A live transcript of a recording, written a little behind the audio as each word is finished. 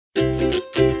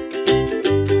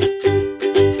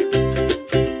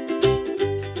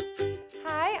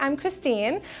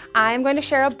Christine. I'm going to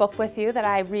share a book with you that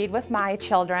I read with my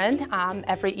children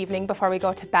every evening before we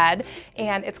go to bed,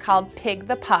 and it's called Pig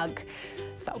the Pug.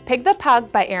 So, Pig the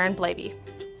Pug by Erin Blabey.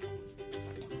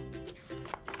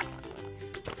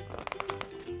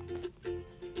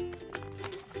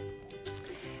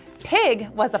 Pig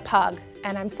was a pug,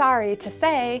 and I'm sorry to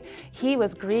say, he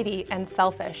was greedy and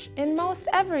selfish in most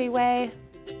every way.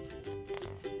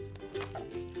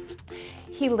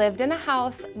 He lived in a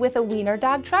house with a wiener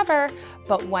dog, Trevor,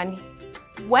 but when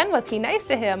was he nice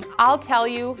to him? I'll tell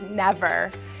you,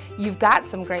 never. You've got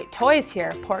some great toys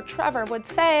here, poor Trevor would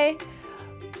say.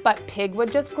 But Pig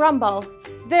would just grumble,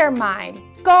 they're mine,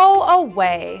 go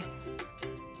away.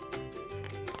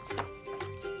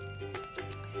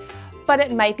 But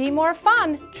it might be more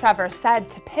fun, Trevor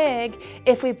said to Pig,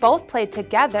 if we both played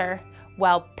together.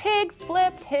 Well, Pig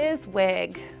flipped his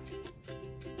wig.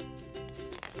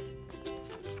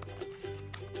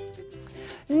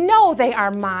 No, they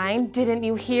are mine, didn't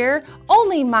you hear?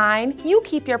 Only mine, you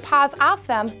keep your paws off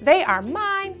them. They are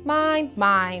mine, mine,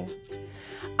 mine.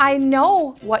 I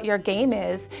know what your game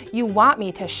is. You want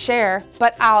me to share,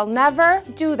 but I'll never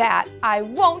do that. I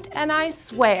won't, and I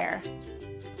swear.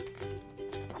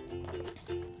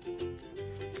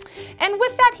 And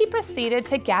with that, he proceeded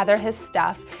to gather his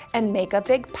stuff and make a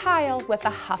big pile with a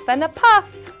huff and a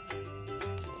puff.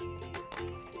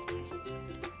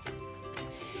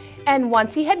 And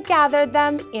once he had gathered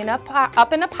them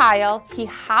up in a pile, he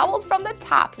howled from the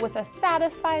top with a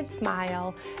satisfied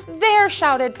smile. There,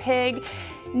 shouted Pig,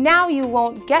 now you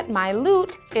won't get my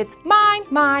loot. It's mine,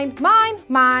 mine, mine,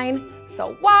 mine.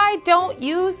 So why don't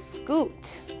you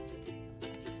scoot?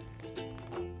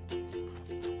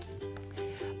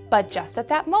 But just at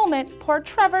that moment, poor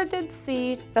Trevor did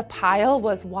see the pile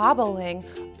was wobbling.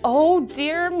 Oh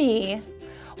dear me.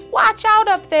 Watch out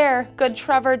up there, good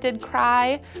Trevor did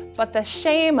cry. But the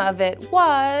shame of it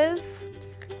was,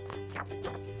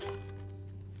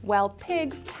 well,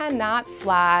 pigs cannot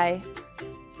fly.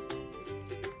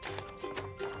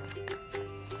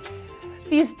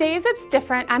 These days it's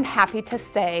different, I'm happy to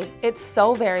say. It's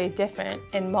so very different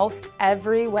in most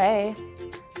every way.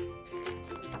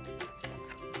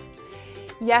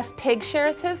 Yes, Pig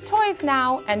shares his toys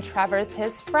now, and Trevor's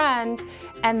his friend,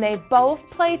 and they both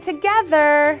play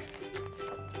together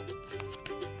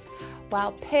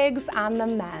while Pig's on the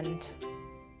mend.